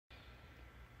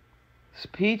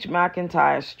Peach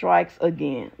McIntyre strikes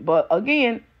again. But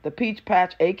again, the Peach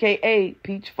Patch, a.k.a.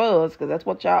 Peach Fuzz, because that's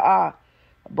what y'all are,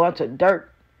 a bunch of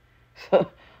dirt. So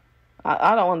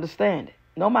I don't understand it.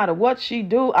 No matter what she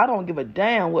do, I don't give a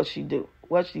damn what she do.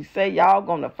 What she say, y'all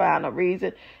gonna find a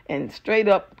reason and straight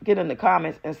up get in the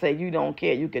comments and say you don't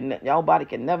care. Nobody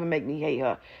can never make me hate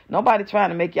her. Nobody trying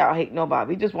to make y'all hate nobody.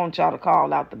 We just want y'all to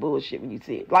call out the bullshit when you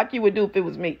see it. Like you would do if it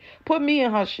was me. Put me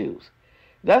in her shoes.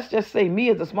 Let's just say me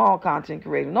as a small content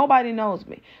creator. Nobody knows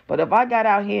me. But if I got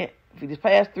out here for these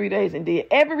past 3 days and did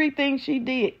everything she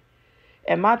did,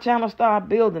 and my channel started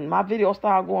building, my video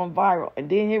started going viral, and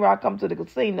then here I come to the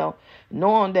casino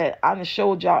knowing that I done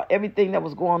showed y'all everything that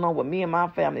was going on with me and my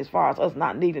family as far as us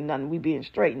not needing nothing, we being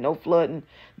straight, no flooding,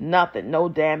 nothing, no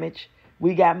damage.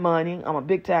 We got money. I'm a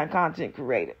big-time content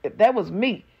creator. If that was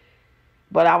me,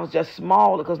 but I was just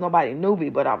small because nobody knew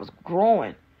me, but I was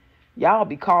growing, y'all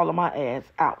be calling my ass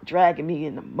out, dragging me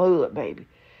in the mud, baby.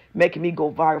 Making me go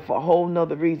viral for a whole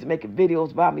nother reason, making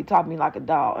videos about me, talking me like a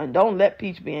dog. And don't let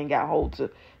Peach being got hold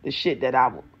to the shit that I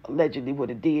allegedly would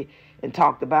have did and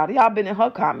talked about. Y'all been in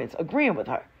her comments agreeing with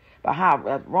her about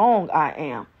how wrong I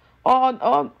am.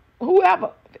 Or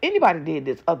whoever, if anybody did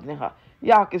this other than her,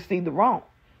 y'all can see the wrong.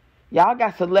 Y'all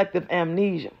got selective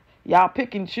amnesia. Y'all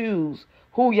pick and choose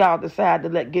who y'all decide to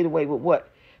let get away with what.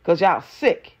 Because y'all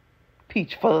sick,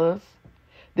 Peach Fuzz.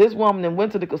 This woman then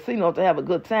went to the casino to have a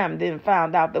good time and then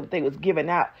found out that they was giving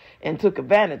out and took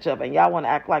advantage of it. And y'all want to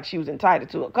act like she was entitled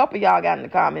to it. A couple of y'all got in the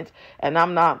comments, and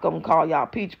I'm not going to call y'all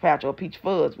Peach Patch or Peach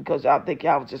Fuzz because y'all think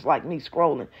y'all was just like me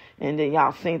scrolling. And then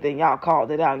y'all seen thing, y'all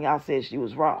called it out, and y'all said she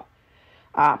was wrong.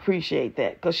 I appreciate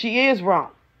that because she is wrong.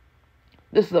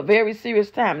 This is a very serious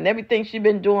time, and everything she's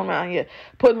been doing around here,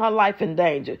 putting her life in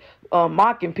danger,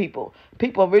 mocking people.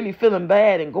 People are really feeling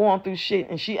bad and going through shit,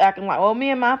 and she acting like, oh, me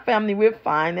and my family, we're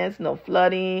fine. There's no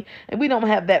flooding, and we don't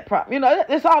have that problem. You know,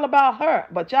 it's all about her,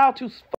 but y'all too